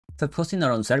Self-hosting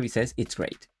our own services is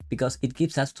great, because it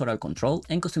gives us total control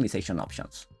and customization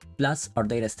options. Plus, our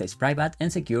data stays private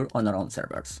and secure on our own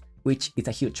servers, which is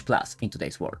a huge plus in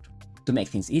today's world. To make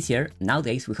things easier,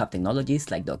 nowadays we have technologies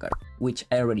like Docker, which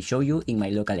I already showed you in my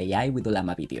local AI with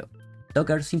Ulama video.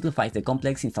 Docker simplifies the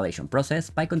complex installation process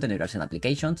by containerizing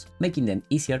applications, making them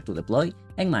easier to deploy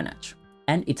and manage.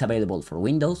 And it's available for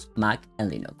Windows, Mac,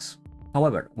 and Linux.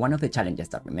 However, one of the challenges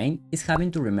that remain is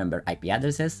having to remember IP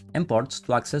addresses and ports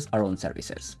to access our own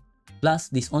services. Plus,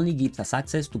 this only gives us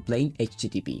access to plain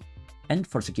HTTP. And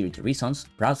for security reasons,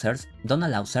 browsers don't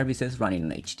allow services running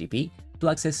on HTTP to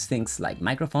access things like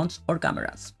microphones or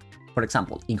cameras. For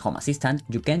example, in Home Assistant,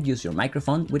 you can't use your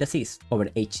microphone with Assist over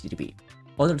HTTP.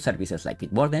 Other services like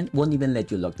Bitwarden won't even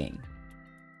let you log in.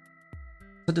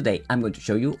 So today, I'm going to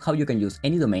show you how you can use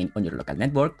any domain on your local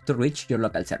network to reach your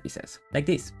local services, like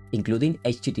this, including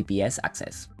HTTPS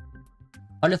access.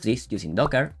 All of this using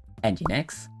Docker,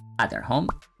 Nginx, AdGuard,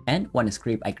 and one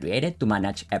script I created to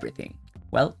manage everything.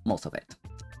 Well, most of it.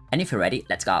 And if you're ready,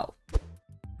 let's go!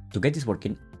 To get this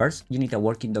working, first you need a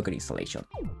working Docker installation.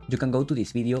 You can go to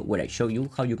this video where I show you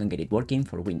how you can get it working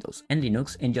for Windows and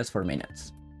Linux in just 4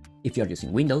 minutes. If you're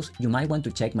using Windows, you might want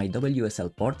to check my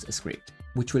WSL ports script,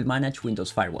 which will manage Windows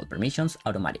firewall permissions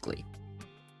automatically.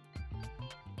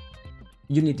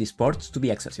 You need these ports to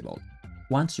be accessible.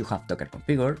 Once you have Docker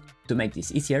configured, to make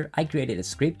this easier, I created a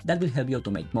script that will help you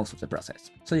automate most of the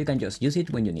process, so you can just use it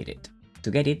when you need it.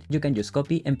 To get it, you can just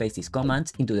copy and paste these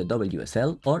commands into the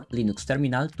WSL or Linux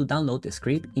terminal to download the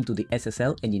script into the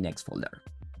SSL Nginx folder.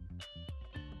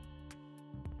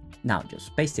 Now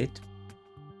just paste it,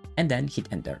 and then hit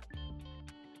enter.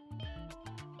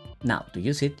 Now to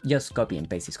use it, just copy and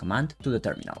paste this command to the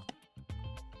terminal.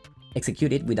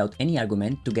 Execute it without any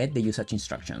argument to get the usage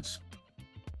instructions.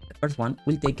 The first one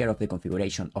will take care of the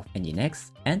configuration of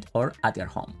Nginx and or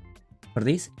AdGuard. For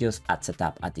this, just add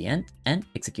setup at the end and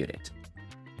execute it.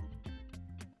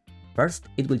 First,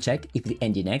 it will check if the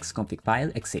Nginx config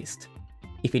file exists.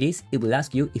 If it is, it will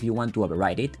ask you if you want to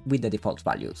override it with the default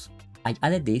values. I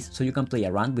added this so you can play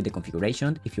around with the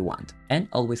configuration if you want, and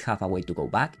always have a way to go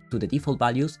back to the default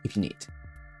values if you need.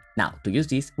 Now, to use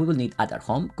this, we will need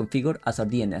AdGuard configured as our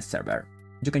DNS server.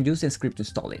 You can use the script to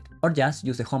install it, or just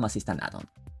use the Home Assistant add-on.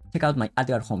 Check out my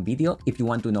AdGuard video if you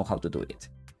want to know how to do it.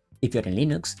 If you're in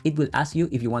Linux, it will ask you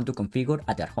if you want to configure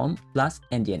AdGuard plus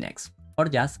Nginx, or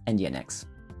just Nginx.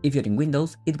 If you're in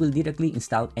Windows, it will directly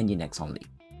install Nginx only.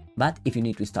 But if you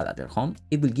need to install AdGuard,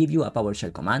 it will give you a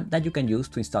PowerShell command that you can use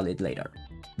to install it later.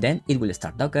 Then it will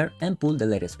start Docker and pull the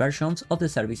latest versions of the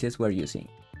services we're using.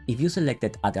 If you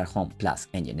selected AdGuard plus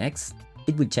Nginx,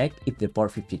 it will check if the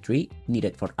port 53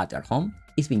 needed for AdGuard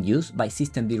is being used by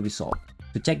systemd resolve.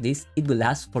 To check this, it will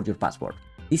ask for your password.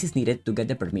 This is needed to get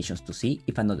the permissions to see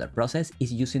if another process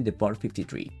is using the port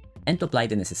 53, and to apply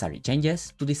the necessary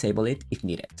changes to disable it if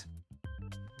needed.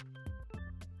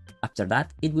 After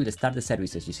that, it will start the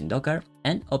services using Docker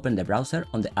and open the browser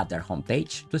on the AdGuard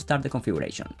homepage to start the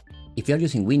configuration. If you are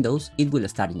using Windows, it will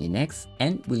start Nginx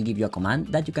and will give you a command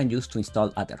that you can use to install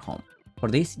AdGuard. For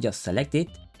this, just select it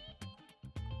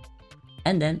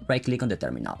and then right-click on the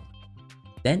terminal.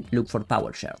 Then look for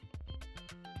PowerShell.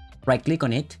 Right-click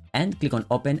on it and click on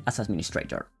Open as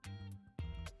Administrator.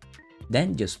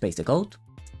 Then just paste the code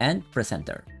and press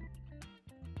Enter.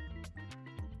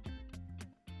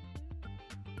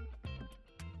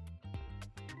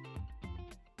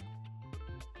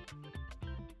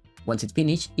 Once it's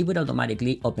finished, it will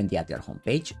automatically open the AdGuard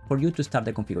homepage for you to start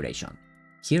the configuration.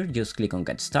 Here, just click on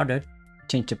Get Started,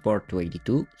 change the port to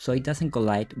 82 so it doesn't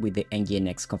collide with the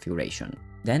Nginx configuration.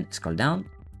 Then scroll down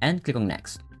and click on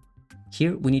Next.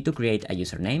 Here, we need to create a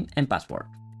username and password.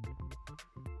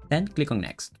 Then click on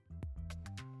Next.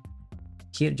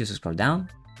 Here, just scroll down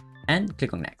and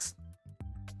click on Next.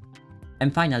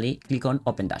 And finally, click on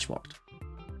Open Dashboard.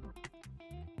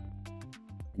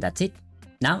 That's it.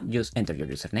 Now just enter your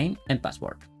username and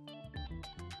password.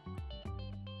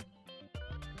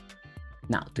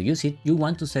 Now to use it, you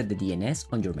want to set the DNS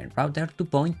on your main router to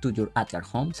point to your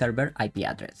AdGuard server IP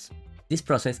address. This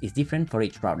process is different for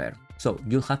each router, so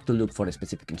you'll have to look for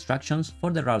specific instructions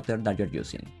for the router that you're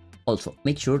using. Also,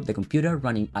 make sure the computer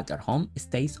running AdGuard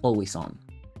stays always on.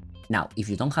 Now, if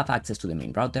you don't have access to the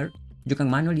main router, you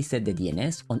can manually set the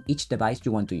DNS on each device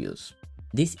you want to use.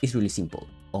 This is really simple.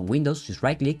 On Windows, just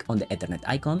right-click on the Ethernet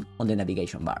icon on the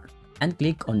navigation bar and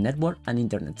click on Network and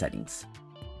Internet Settings.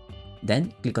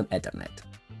 Then click on Ethernet.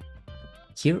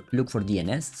 Here, look for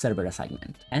DNS Server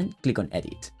Assignment and click on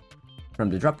Edit. From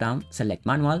the drop-down, select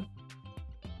Manual,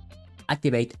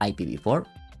 activate IPv4,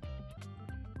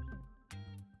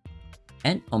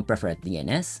 and on Preferred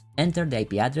DNS, enter the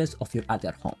IP address of your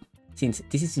AdGuard home. Since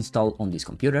this is installed on this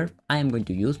computer, I am going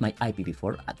to use my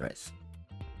IPv4 address.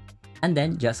 And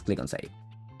then just click on Save.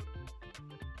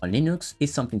 On Linux,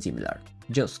 it's something similar.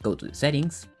 Just go to the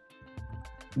settings,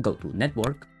 go to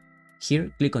Network. Here,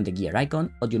 click on the gear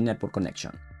icon of your network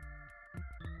connection.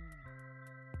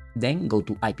 Then go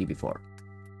to IPv4.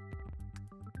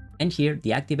 And here,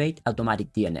 deactivate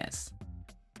automatic DNS.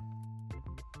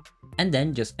 And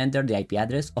then just enter the IP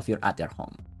address of your AdGuard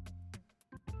home.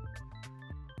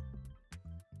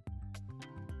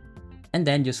 And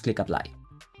then just click Apply.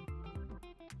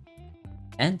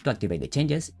 And to activate the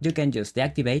changes, you can just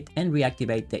deactivate and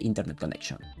reactivate the internet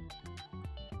connection.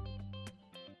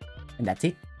 And that's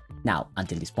it. Now,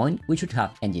 until this point, we should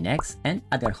have Nginx and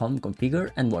AdGuard home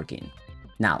configured and working.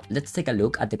 Now, let's take a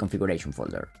look at the configuration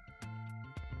folder.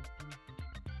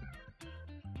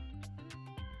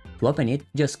 To open it,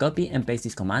 just copy and paste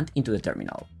this command into the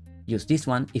terminal. Use this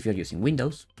one if you're using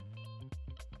Windows,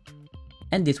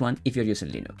 and this one if you're using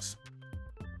Linux.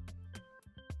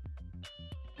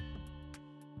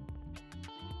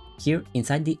 Here,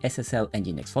 inside the SSL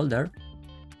Nginx folder,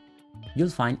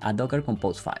 you'll find a Docker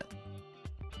Compose file.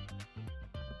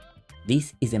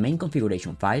 This is the main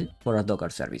configuration file for our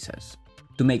Docker services.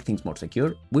 To make things more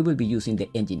secure, we will be using the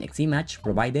Nginx image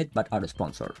provided by our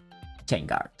sponsor,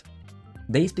 ChainGuard.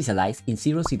 They specialize in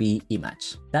zero CVE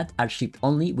images that are shipped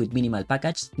only with minimal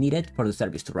package needed for the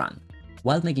service to run,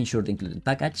 while making sure the included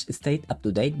package stays up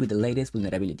to date with the latest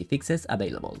vulnerability fixes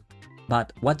available.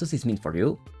 But what does this mean for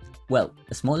you? Well,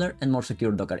 smaller and more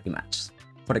secure Docker images.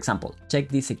 For example, check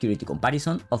this security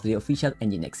comparison of the official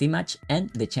Nginx image and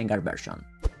the ChainGuard version.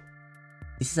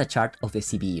 This is a chart of the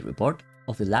CVE report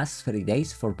of the last 30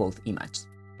 days for both images.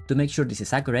 To make sure this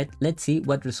is accurate, let's see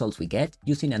what results we get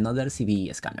using another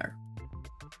CVE scanner.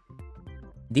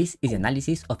 This is the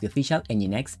analysis of the official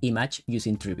Nginx image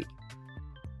using 3B.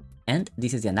 And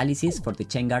this is the analysis for the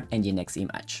ChainGuard Nginx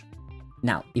image.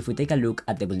 Now, if we take a look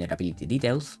at the vulnerability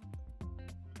details,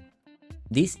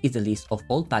 this is the list of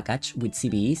all packages with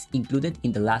CVEs included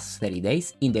in the last 30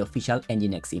 days in the official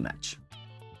Nginx image.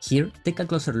 Here, take a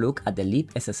closer look at the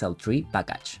libssl3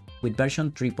 package with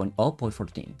version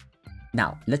 3.0.14.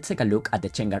 Now, let's take a look at the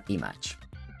ChainGuard image.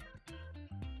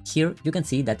 Here, you can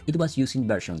see that it was using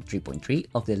version 3.3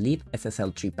 of the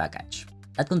libssl3 package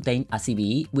that contained a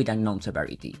CVE with unknown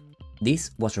severity.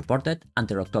 This was reported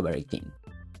until October 18.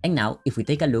 And now, if we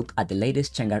take a look at the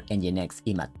latest ChainGuard Nginx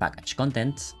image package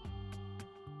contents,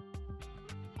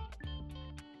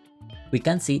 we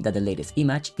can see that the latest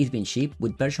image is being shipped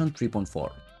with version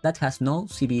 3.4 that has no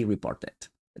CVE reported.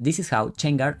 This is how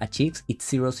ChainGuard achieves its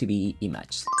zero CVE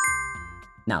image.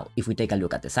 Now, if we take a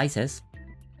look at the sizes,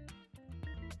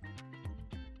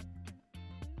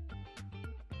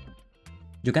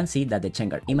 you can see that the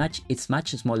ChainGuard image is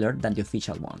much smaller than the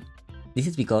official one. This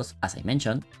is because, as I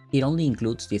mentioned, it only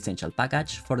includes the essential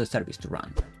package for the service to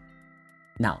run.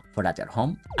 Now, for AdGuard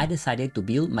Home, I decided to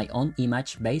build my own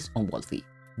image based on Wolfie,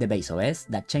 the base OS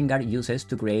that ChainGuard uses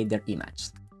to create their image.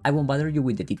 I won't bother you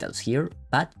with the details here,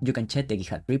 but you can check the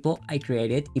GitHub repo I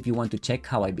created if you want to check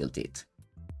how I built it.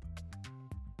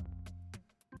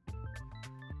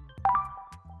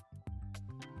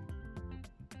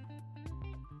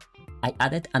 I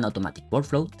added an automatic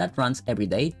workflow that runs every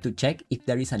day to check if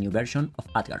there is a new version of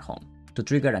AdGuard Home, to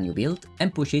trigger a new build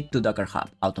and push it to Docker Hub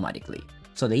automatically,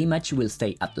 so the image will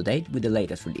stay up to date with the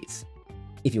latest release.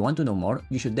 If you want to know more,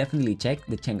 you should definitely check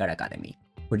the ChainGuard Academy,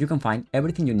 where you can find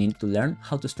everything you need to learn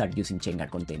how to start using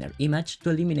ChainGuard Container Image to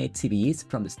eliminate CVEs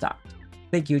from the start.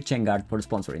 Thank you ChainGuard for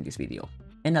sponsoring this video,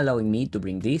 and allowing me to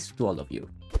bring this to all of you.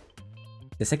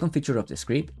 The second feature of the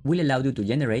script will allow you to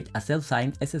generate a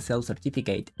self-signed SSL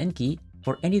certificate and key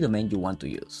for any domain you want to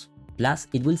use. Plus,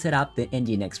 it will set up the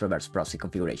Nginx reverse proxy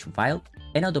configuration file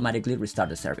and automatically restart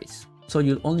the service. So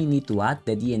you'll only need to add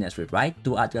the DNS rewrite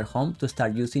to AdGuard Home to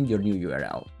start using your new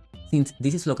URL. Since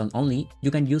this is local only,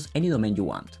 you can use any domain you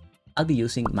want. I'll be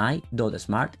using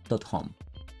my.smart.home.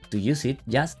 To use it,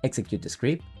 just execute the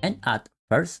script and add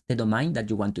first the domain that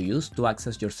you want to use to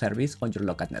access your service on your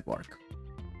local network,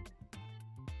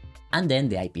 and then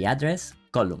the IP address,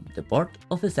 column, the port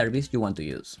of the service you want to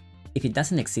use. If it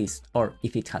doesn't exist or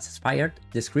if it has expired,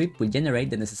 the script will generate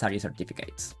the necessary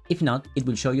certificates. If not, it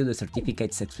will show you the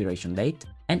certificate's expiration date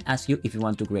and ask you if you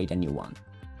want to create a new one.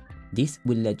 This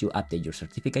will let you update your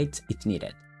certificates if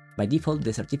needed. By default,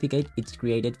 the certificate is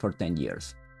created for 10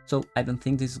 years, so I don't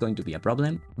think this is going to be a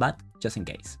problem, but just in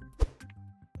case.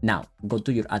 Now, go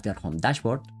to your AdGuard Home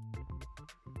dashboard,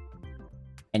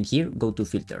 and here go to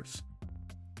Filters,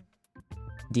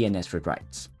 DNS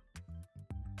Rewrites.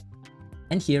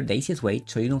 And here the easiest way,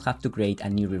 so you don't have to create a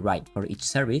new rewrite for each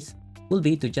service, will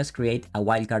be to just create a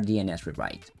wildcard DNS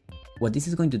rewrite. What this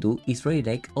is going to do is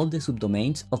redirect all the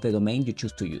subdomains of the domain you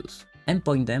choose to use and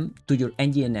point them to your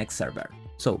Nginx server.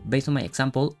 So based on my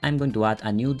example, I'm going to add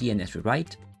a new DNS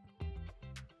rewrite.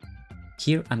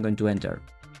 Here I'm going to enter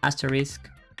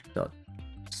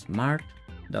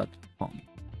 *smart.home.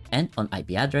 And on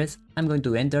IP address, I'm going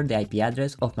to enter the IP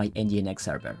address of my Nginx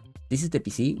server. This is the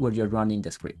PC where you're running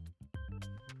the script.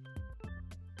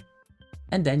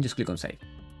 And then just click on save.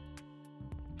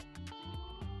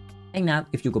 And now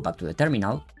if you go back to the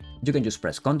terminal, you can just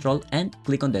press Ctrl and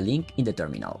click on the link in the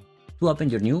terminal to open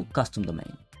your new custom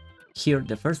domain. Here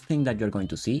the first thing that you're going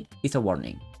to see is a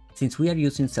warning. Since we are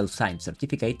using self-signed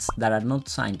certificates that are not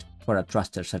signed for a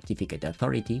trusted certificate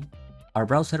authority, our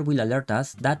browser will alert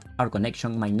us that our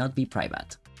connection might not be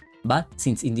private. But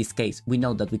since in this case we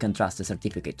know that we can trust the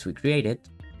certificates we created,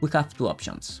 we have two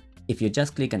options. If you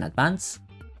just click on Advance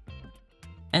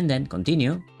and then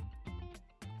Continue,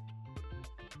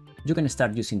 you can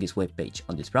start using this web page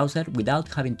on this browser without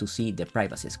having to see the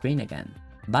privacy screen again.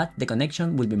 But the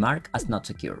connection will be marked as not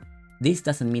secure. This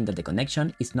doesn't mean that the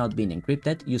connection is not being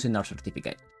encrypted using our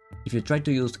certificate. If you try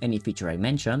to use any feature I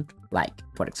mentioned, like,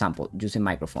 for example, using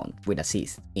microphone with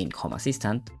Assist in Home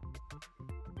Assistant,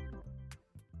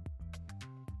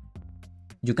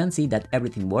 you can see that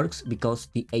everything works because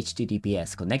the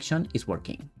HTTPS connection is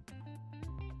working.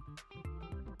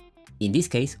 In this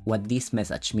case, what this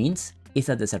message means is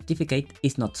that the certificate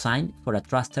is not signed for a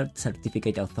trusted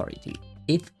certificate authority.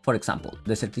 If, for example,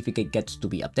 the certificate gets to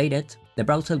be updated, the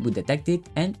browser will detect it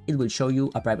and it will show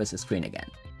you a privacy screen again.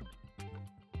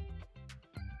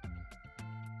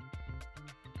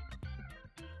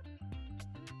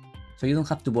 So you don't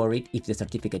have to worry if the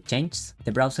certificate changes,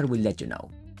 the browser will let you know.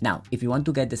 Now, if you want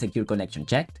to get the secure connection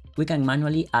checked, we can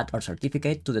manually add our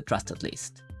certificate to the trusted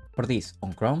list. For this,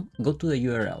 on Chrome, go to the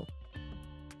URL.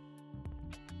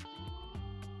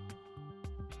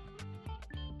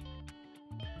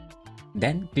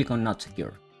 Then click on Not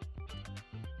Secure.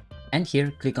 And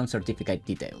here click on Certificate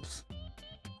Details.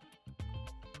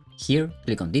 Here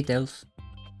click on Details.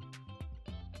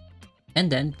 And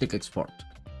then click Export.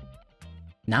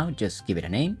 Now just give it a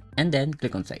name and then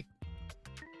click on Save.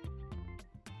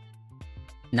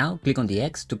 Now click on the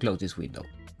X to close this window.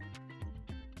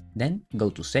 Then go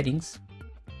to Settings.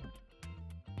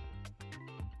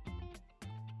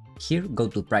 Here go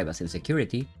to Privacy and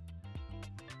Security.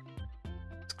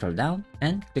 Scroll down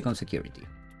and click on Security.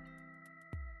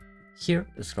 Here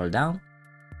scroll down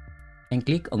and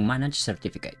click on Manage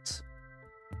Certificates.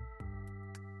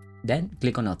 Then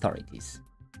click on Authorities.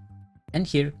 And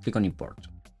here click on Import.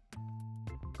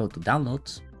 Go to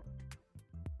Downloads.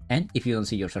 And if you don't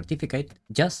see your certificate,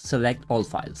 just select All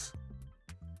Files.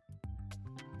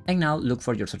 And now look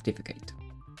for your certificate.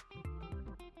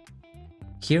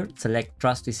 Here select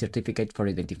Trust this certificate for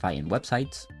identifying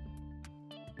websites.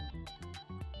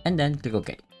 And then click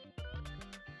OK.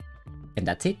 And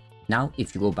that's it. Now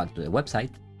if you go back to the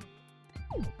website,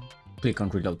 click on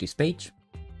Reload this page,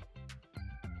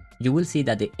 you will see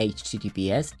that the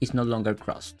HTTPS is no longer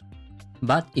crossed.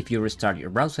 But if you restart your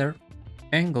browser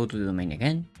and go to the domain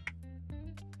again,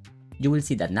 you will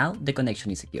see that now the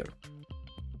connection is secure.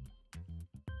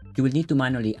 You will need to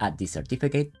manually add this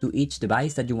certificate to each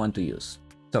device that you want to use.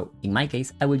 So in my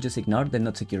case, I will just ignore the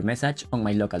not secure message on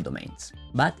my local domains.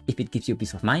 But if it gives you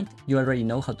peace of mind, you already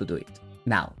know how to do it.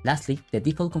 Now, lastly, the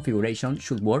default configuration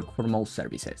should work for most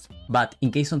services. But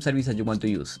in case some services you want to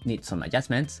use need some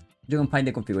adjustments, you can find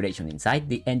the configuration inside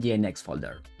the Nginx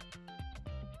folder.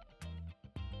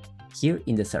 Here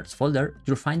in the search folder,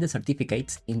 you'll find the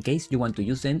certificates in case you want to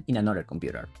use them in another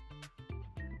computer.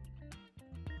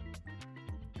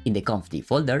 In the confd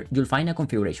folder, you'll find a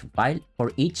configuration file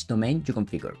for each domain you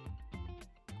configure.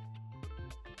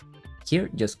 Here,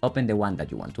 just open the one that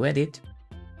you want to edit,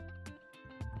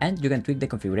 and you can tweak the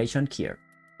configuration here.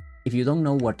 If you don't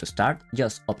know where to start,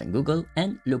 just open Google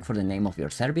and look for the name of your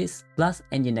service plus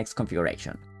Nginx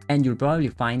Configuration, and you'll probably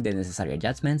find the necessary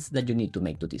adjustments that you need to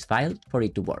make to this file for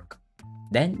it to work.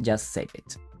 Then just save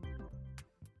it.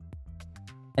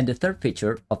 And the third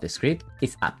feature of the script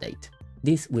is Update.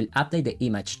 This will update the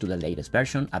image to the latest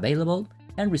version available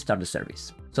and restart the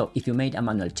service. So if you made a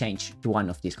manual change to one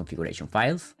of these configuration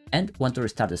files and want to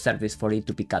restart the service for it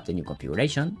to pick up the new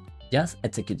configuration, just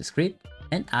execute the script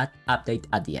and add update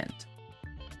at the end.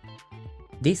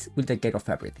 This will take care of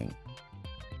everything.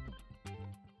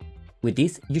 With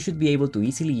this, you should be able to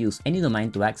easily use any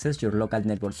domain to access your local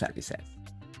network services.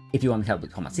 If you want help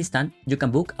with Home Assistant, you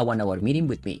can book a 1-hour meeting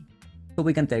with me, so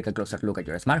we can take a closer look at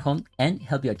your smart home and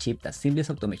help you achieve the seamless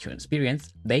automation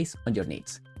experience based on your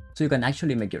needs, so you can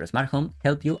actually make your smart home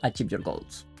help you achieve your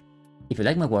goals. If you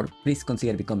like my work, please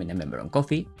consider becoming a member on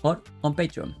Ko-fi or on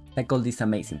Patreon, like all these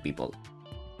amazing people.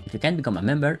 If you can't become a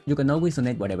member, you can always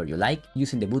donate whatever you like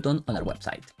using the button on our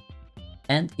website.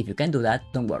 And if you can't do that,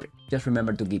 don't worry, just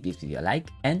remember to give this video a like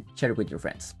and share it with your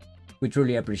friends. We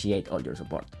truly appreciate all your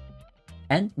support.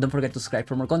 And don't forget to subscribe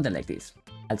for more content like this.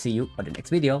 I'll see you on the next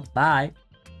video. Bye!